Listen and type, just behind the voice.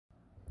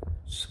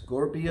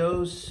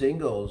Scorpio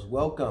singles,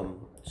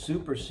 welcome.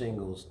 Super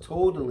singles,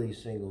 totally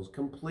singles,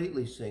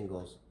 completely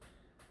singles.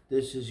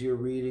 This is your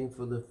reading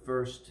for the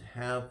first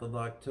half of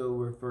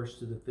October, 1st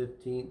to the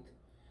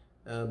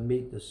 15th.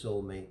 Meet the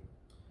Soulmate,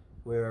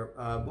 where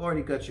I've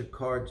already got your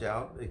cards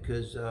out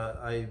because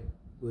I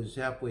was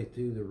halfway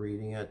through the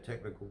reading. I had a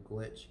technical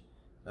glitch,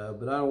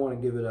 but I don't want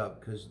to give it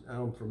up because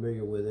I'm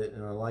familiar with it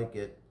and I like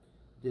it.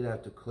 Did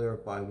have to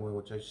clarify one,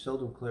 which I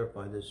seldom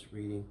clarify this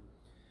reading.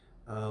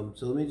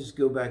 So let me just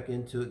go back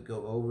into it,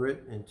 go over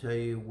it, and tell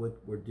you what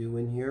we're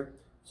doing here.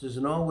 This is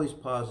an always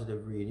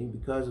positive reading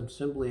because I'm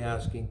simply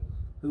asking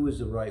who is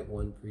the right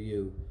one for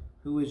you?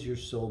 Who is your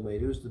soulmate?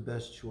 Who's the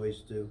best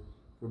choice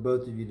for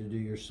both of you to do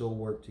your soul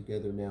work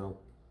together now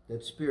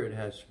that Spirit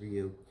has for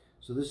you?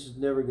 So this is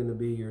never going to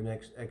be your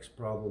next X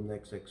problem,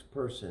 next X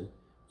person.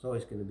 It's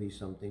always going to be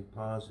something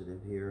positive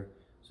here.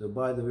 So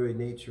by the very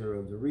nature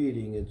of the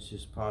reading, it's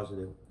just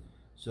positive.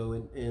 So,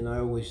 and I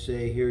always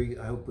say here,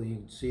 hopefully you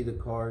can see the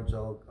cards.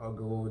 I'll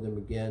go over them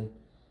again.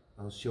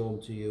 I'll show them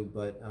to you.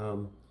 But,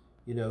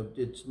 you know,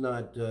 it's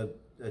not a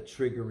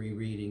triggery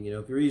reading. You know,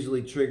 if you're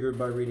easily triggered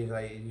by reading,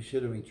 you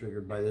shouldn't be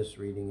triggered by this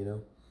reading, you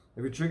know.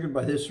 If you're triggered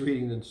by this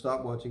reading, then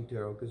stop watching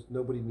tarot because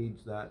nobody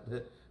needs that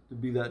to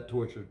be that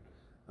tortured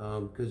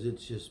because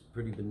it's just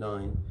pretty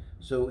benign.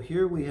 So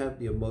here we have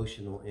the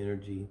emotional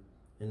energy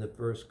in the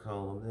first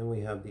column. Then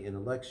we have the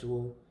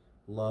intellectual,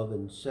 love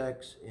and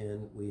sex,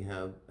 and we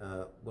have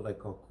what I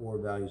call core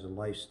values and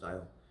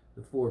lifestyle,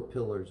 the four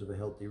pillars of a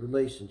healthy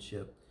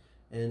relationship.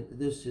 And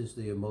this is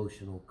the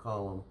emotional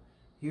column.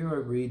 Here I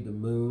read the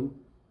moon,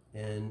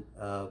 and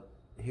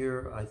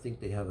here I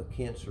think they have a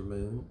Cancer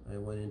moon. I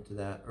went into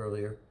that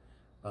earlier.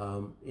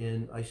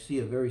 And I see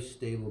a very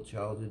stable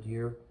childhood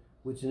here,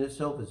 which in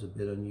itself is a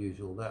bit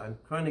unusual. I'm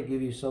trying to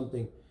give you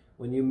something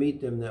when you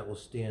meet them that will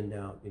stand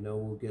out. You know,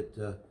 we'll get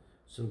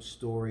some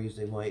stories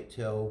they might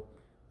tell,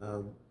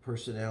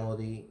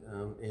 personality,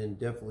 and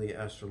definitely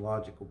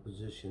astrological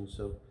position.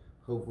 So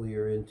hopefully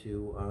you're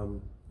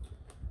into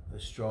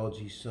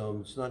astrology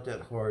some. It's not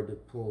that hard to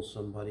pull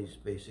somebody's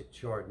basic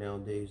chart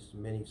nowadays.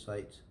 Many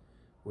sites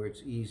where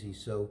it's easy.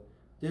 So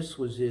this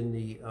was in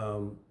the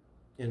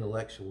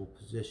intellectual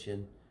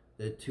position.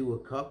 The Two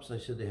of Cups, I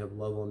said they have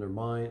love on their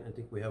mind. I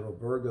think we have a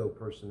Virgo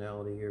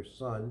personality here,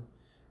 Sun.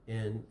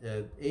 And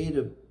Eight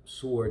of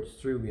Swords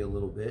threw me a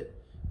little bit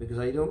because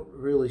I don't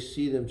really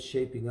see them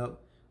shaping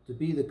up to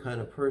be the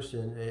kind of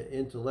person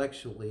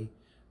intellectually.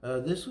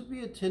 This would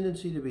be a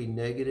tendency to be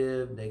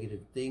negative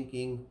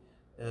thinking,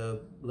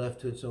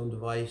 left to its own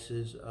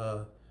devices,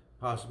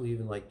 possibly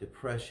even like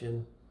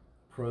depression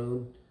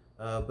prone.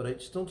 But I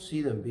just don't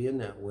see them being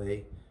that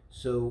way.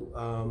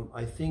 So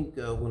I think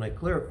when I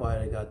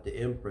clarified, I got the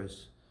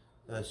Empress.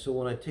 So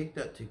when I take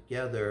that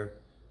together,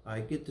 I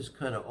get this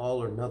kind of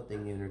all or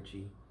nothing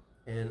energy.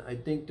 And I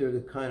think they're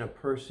the kind of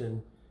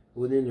person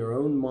within their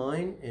own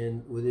mind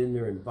and within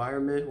their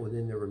environment,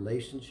 within their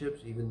relationships,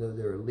 even though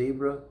they're a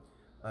Libra,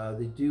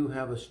 they do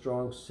have a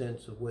strong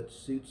sense of what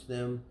suits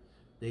them.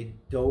 They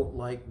don't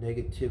like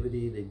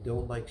negativity. They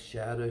don't like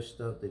shadow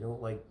stuff. They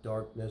don't like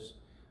darkness.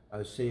 I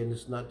was saying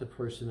it's not the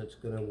person that's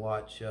going to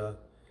watch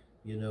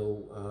you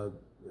know,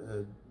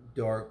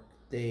 dark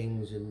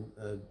things and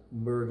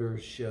murder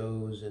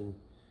shows and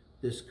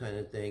this kind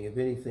of thing. If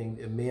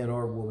anything, a man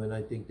or woman,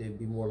 I think they'd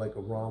be more like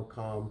a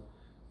rom-com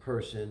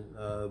person,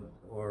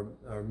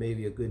 or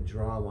maybe a good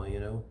drama, you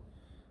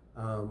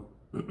know.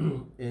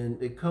 And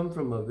they come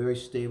from a very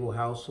stable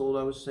household,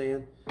 I was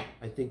saying.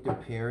 I think their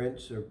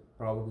parents are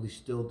probably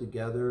still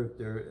together if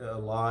they're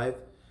alive.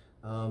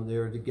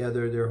 They're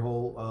together their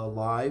whole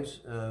lives,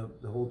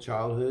 the whole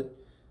childhood.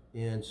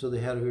 And so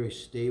they had a very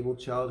stable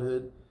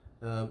childhood.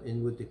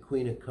 And with the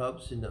Queen of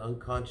Cups in the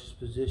unconscious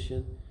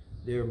position,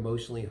 they're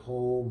emotionally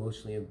whole,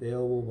 emotionally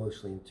available,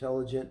 emotionally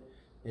intelligent.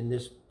 And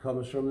this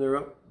comes from their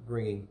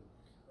upbringing.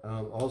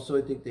 Also,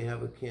 I think they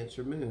have a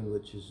Cancer moon,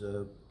 which is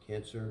a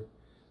Cancer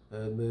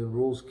moon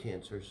rules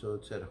Cancer. So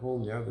it's at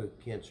home. They have a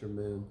Cancer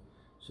moon.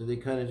 So they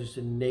kind of just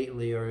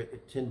innately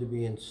tend to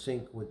be in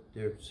sync with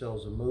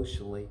themselves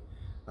emotionally,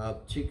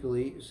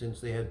 particularly since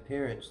they had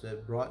parents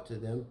that brought to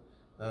them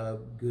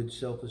good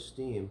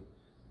self-esteem,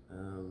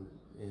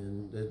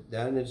 and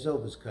that in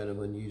itself is kind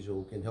of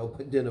unusual, can help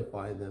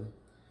identify them.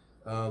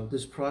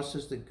 This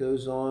process that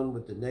goes on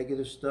with the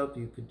negative stuff,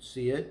 you could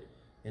see it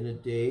in a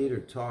date or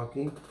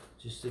talking,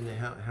 just in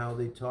how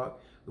they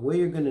talk. The way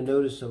you're going to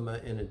notice them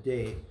in a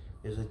date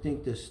is, I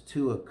think this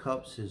Two of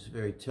Cups is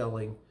very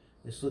telling.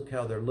 Just look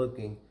how they're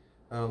looking.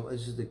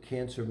 This is the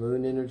Cancer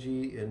moon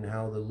energy and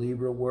how the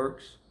Libra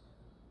works.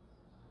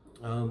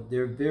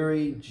 They're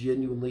very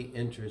genuinely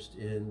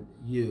interested in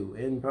you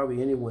and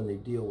probably anyone they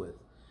deal with.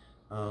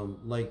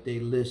 Like they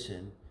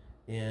listen,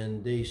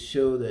 and they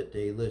show that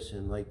they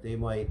listen. Like they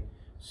might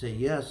say,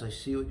 yes, I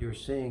see what you're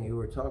saying. You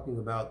were talking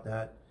about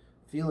that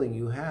feeling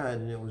you had,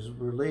 and it was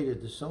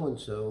related to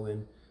so-and-so,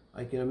 and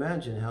I can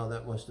imagine how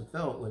that must have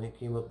felt when it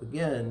came up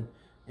again.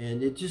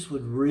 And it just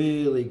would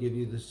really give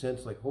you the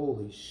sense like,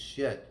 holy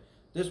shit,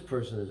 this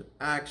person is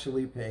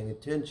actually paying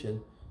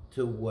attention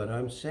to what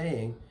I'm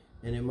saying.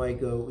 and it might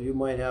go, you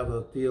might have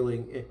a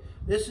feeling,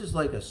 this is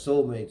like a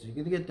soulmate, so you're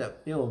going to get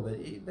that feeling,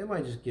 but they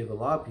might just give a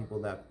lot of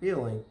people that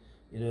feeling,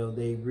 you know,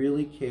 they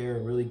really care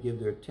and really give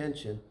their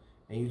attention,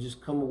 and you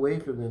just come away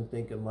from them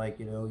thinking like,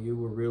 you know, you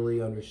were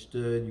really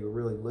understood, you were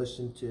really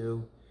listened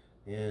to,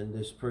 and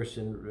this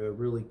person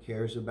really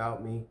cares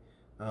about me.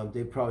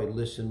 They probably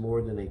listen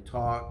more than they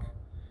talk.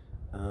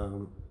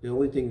 The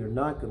only thing they're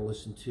not going to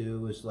listen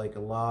to is like a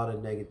lot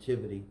of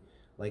negativity.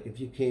 Like if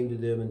you came to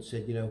them and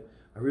said, you know,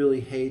 I really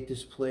hate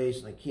this place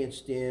and I can't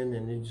stand,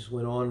 and it just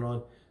went on and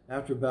on.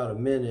 After about a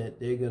minute,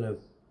 they're going to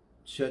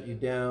shut you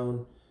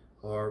down,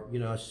 or, you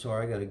know,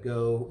 sorry, I got to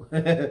go.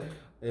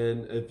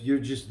 And if you're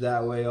just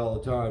that way all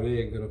the time, they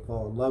ain't going to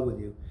fall in love with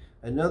you.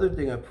 Another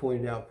thing I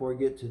pointed out before I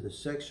get to the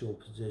sexual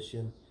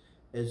position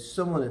is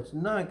someone that's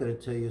not going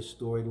to tell you a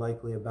story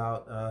likely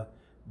about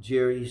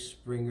Jerry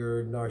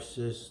Springer,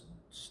 narcissist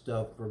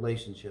stuff,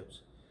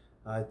 relationships.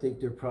 I think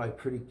they're probably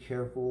pretty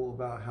careful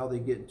about how they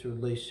get into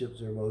relationships.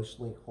 They're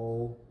emotionally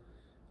whole.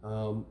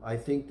 I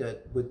think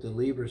that with the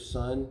Libra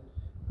Sun,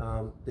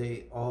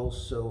 they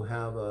also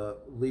have a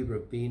Libra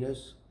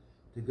Venus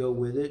to go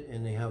with it,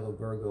 and they have a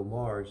Virgo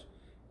Mars.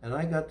 And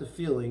I got the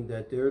feeling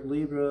that their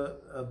Libra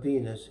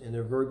Venus and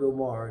their Virgo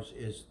Mars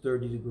is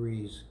 30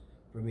 degrees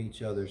from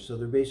each other. So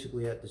they're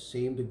basically at the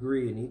same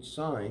degree in each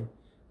sign,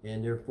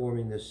 and they're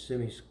forming this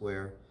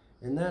semi-square.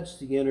 And that's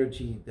the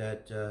energy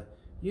that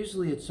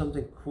usually it's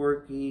something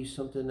quirky,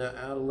 something out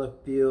of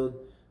left field,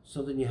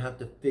 something you have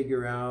to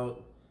figure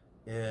out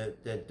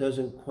that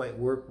doesn't quite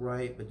work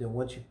right. But then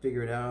once you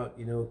figure it out,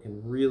 you know, it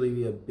can really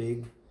be a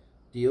big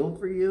deal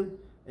for you.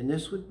 And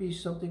this would be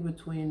something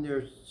between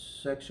their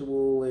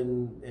sexual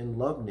and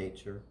love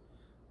nature,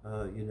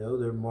 you know,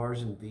 their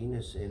Mars and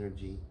Venus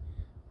energy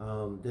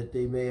that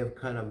they may have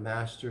kind of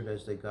mastered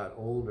as they got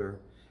older.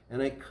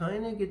 And I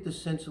kind of get the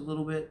sense a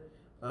little bit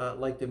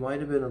like they might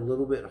have been a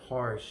little bit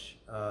harsh,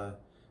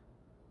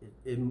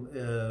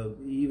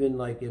 even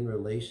like in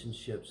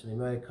relationships, and they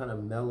might have kind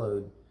of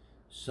mellowed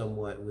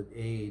somewhat with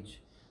age.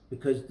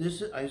 Because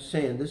this, I'm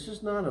saying, this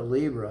is not a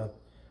Libra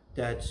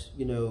that's,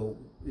 you know,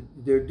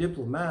 they're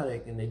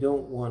diplomatic and they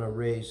don't want to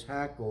raise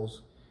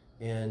hackles,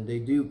 and they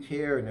do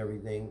care and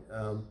everything,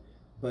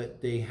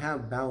 but they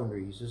have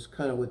boundaries. This is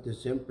kind of what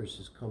this Empress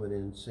is coming in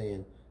and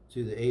saying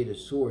to the Eight of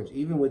Swords.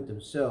 Even with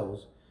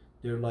themselves,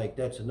 they're like,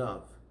 that's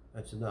enough,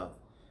 that's enough.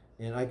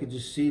 And I could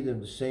just see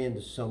them saying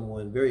to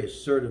someone very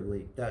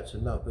assertively, that's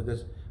enough.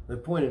 Because I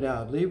pointed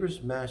out,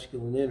 Libra's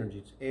masculine energy,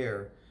 it's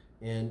air.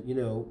 And, you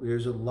know,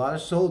 there's a lot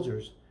of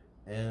soldiers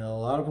and a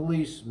lot of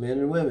police, men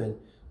and women,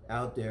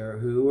 out there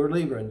who are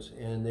Librans,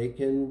 and they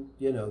can,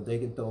 you know, they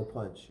can throw a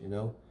punch, you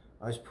know.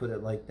 I just put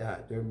it like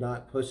that. They're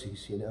not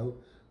pussies, you know.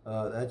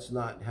 That's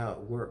not how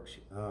it works.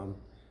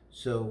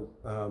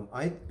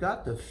 I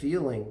got the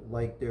feeling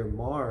like their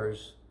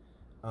Mars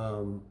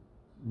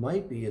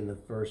might be in the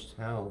first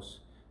house.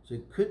 So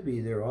it could be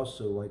they're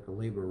also like a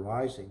Libra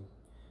rising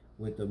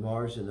with the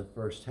Mars in the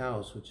first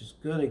house, which is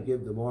going to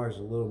give the Mars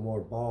a little more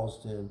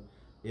balls than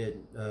it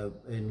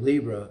in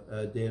Libra,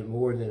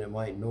 more than it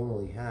might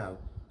normally have.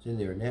 It's in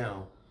there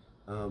now.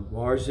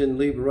 Mars in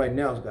Libra right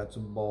now has got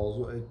some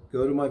balls.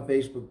 Go to my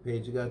Facebook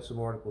page. I got some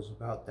articles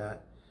about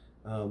that.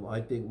 I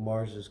think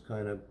Mars is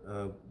kind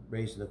of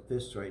raising a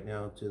fist right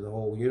now to the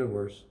whole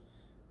universe,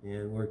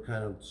 and we're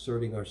kind of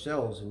asserting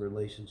ourselves in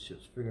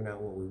relationships, figuring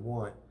out what we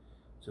want.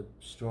 It's a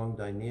strong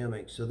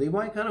dynamic. So they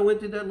might kind of went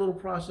through that little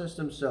process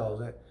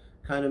themselves. That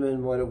kind of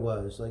in what it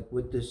was, like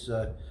with this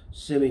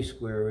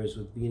semi-square is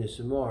with Venus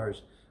and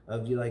Mars,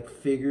 of you like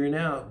figuring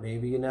out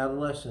maybe in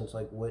adolescence,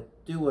 like what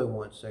do I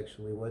want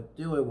sexually? What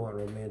do I want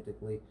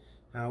romantically?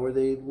 How are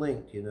they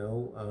linked, you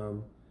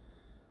know?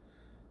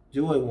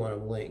 Do I want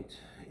them linked?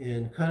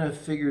 And kind of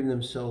figuring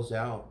themselves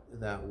out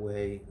that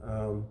way.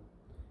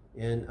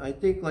 And I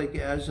think like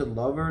as a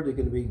lover, they're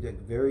going to be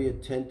like very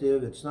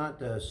attentive. It's not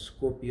the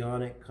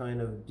scorpionic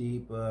kind of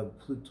deep,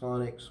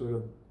 plutonic sort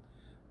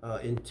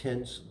of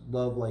intense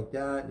love like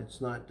that. It's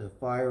not the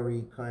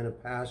fiery kind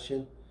of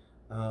passion,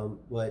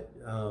 but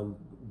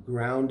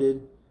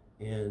grounded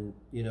and,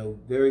 you know,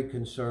 very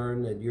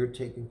concerned that you're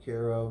taken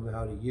care of.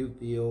 How do you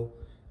feel?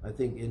 I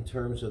think in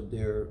terms of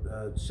their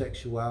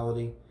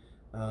sexuality.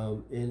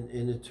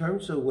 In the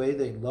terms of the way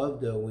they love,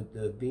 though, with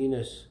the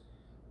Venus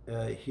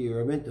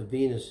here, I meant the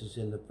Venus is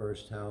in the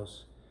first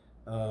house.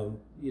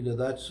 You know,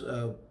 that's,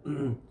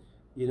 you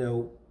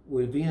know,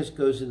 when Venus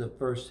goes in the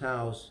first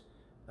house,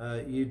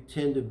 you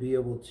tend to be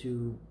able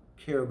to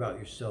care about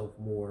yourself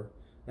more.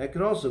 That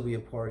could also be a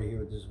part of here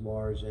with this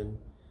Mars and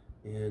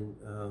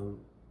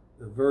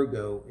the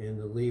Virgo in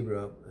the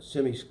Libra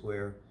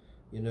semi-square.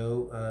 You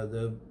know,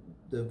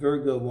 the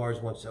Virgo Mars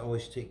wants to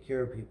always take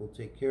care of people,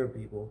 take care of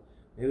people.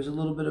 There's a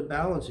little bit of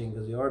balancing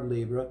because they are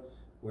Libra,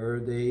 where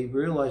they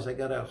realize I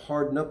got to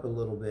harden up a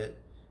little bit,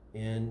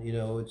 and you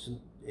know,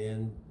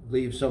 and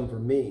leave some for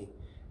me,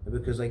 and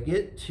because I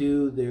get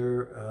to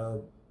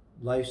their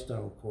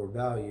lifestyle core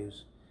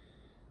values,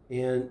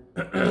 and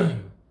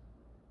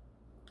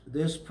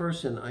this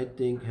person I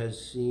think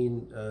has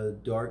seen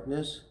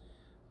darkness,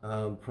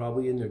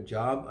 probably in their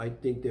job. I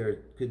think there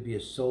could be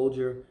a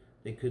soldier,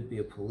 they could be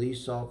a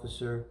police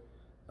officer,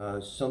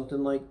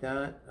 something like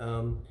that.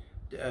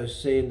 I was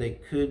saying they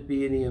could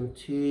be an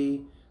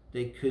EMT,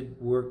 they could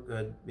work,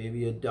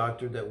 maybe a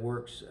doctor that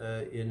works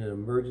in an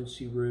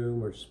emergency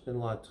room or spend a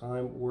lot of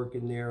time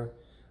working there.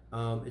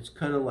 It's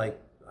kind of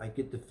like, I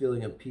get the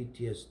feeling of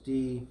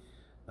PTSD.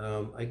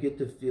 I get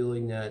the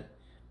feeling that,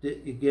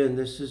 again,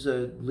 this is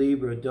a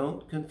Libra.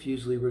 Don't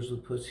confuse Libras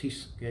with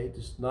pussies, okay?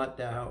 It's not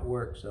that how it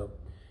works. So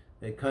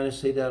they kind of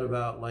say that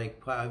about,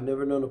 like, I've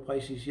never known a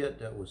Pisces yet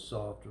that was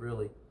soft,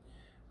 really.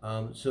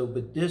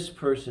 But this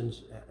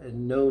person's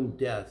known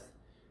death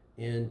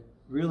and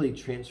really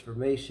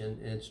transformation,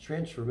 and it's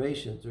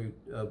transformation through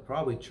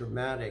probably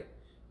traumatic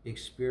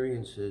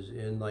experiences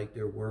in like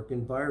their work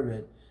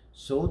environment.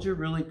 Soldier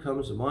really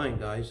comes to mind,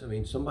 guys. I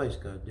mean, somebody's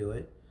got to do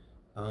it,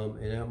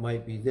 and that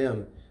might be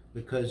them,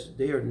 because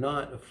they are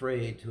not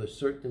afraid to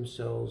assert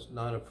themselves,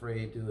 not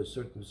afraid to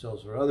assert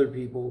themselves for other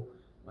people.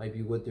 Might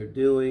be what they're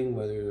doing,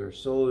 whether they're a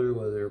soldier,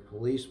 whether they're a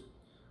police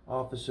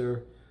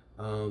officer.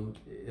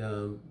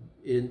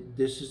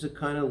 This is a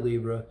kind of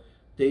Libra.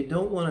 They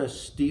don't want to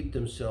steep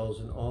themselves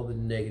in all the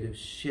negative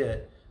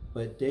shit,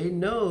 but they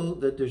know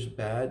that there's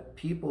bad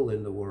people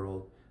in the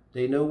world.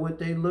 They know what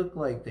they look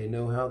like. They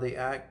know how they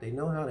act. They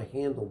know how to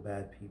handle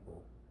bad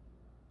people.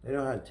 They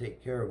know how to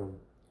take care of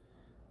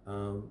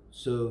them.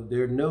 So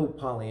they're no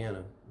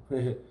Pollyanna.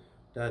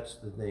 That's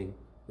the thing.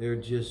 They're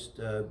just,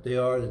 they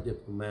are the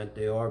diplomat.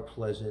 They are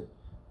pleasant,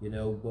 you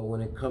know, but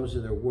when it comes to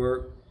their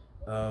work,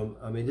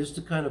 I mean, this is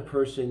the kind of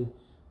person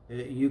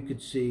you could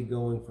see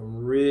going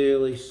from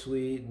really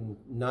sweet and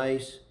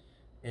nice,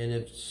 and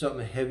if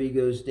something heavy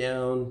goes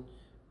down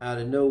out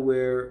of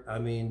nowhere, I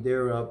mean,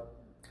 they're up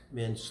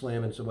and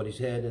slamming somebody's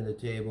head in the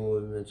table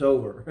and it's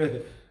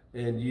over.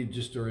 And you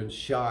just are in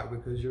shock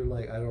because you're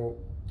like,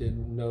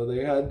 didn't know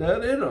they had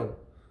that in them,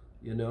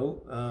 you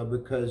know,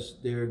 because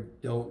they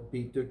don't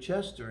beat their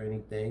chest or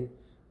anything,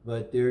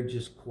 but they're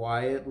just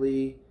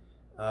quietly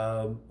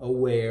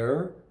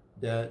aware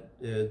that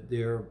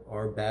there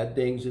are bad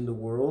things in the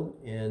world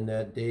and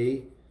that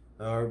they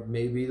are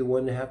maybe the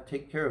one to have to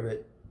take care of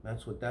it.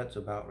 That's what that's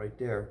about right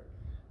there,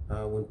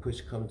 when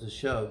push comes to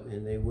shove,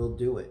 and they will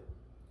do it.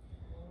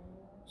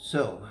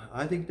 So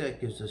I think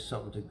that gives us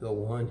something to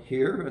go on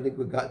here. I think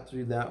we got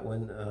through that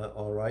one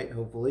all right,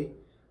 hopefully.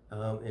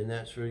 And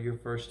that's for your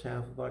first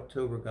half of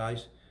October,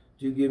 guys.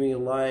 Do give me a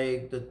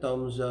like, the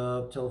thumbs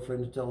up, tell a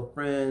friend to tell a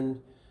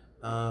friend.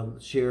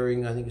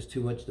 Sharing, I think, is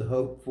too much to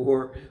hope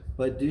for,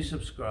 but do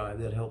subscribe.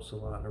 That helps a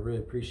lot. I really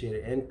appreciate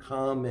it. And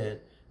comment.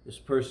 This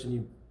person,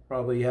 you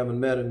probably haven't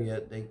met him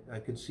yet. I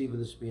conceive of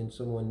this being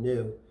someone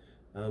new.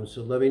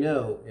 So let me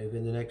know if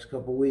in the next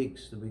couple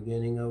weeks, the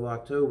beginning of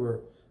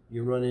October,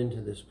 you run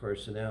into this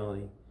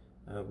personality.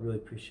 I really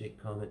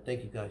appreciate comment.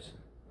 Thank you, guys.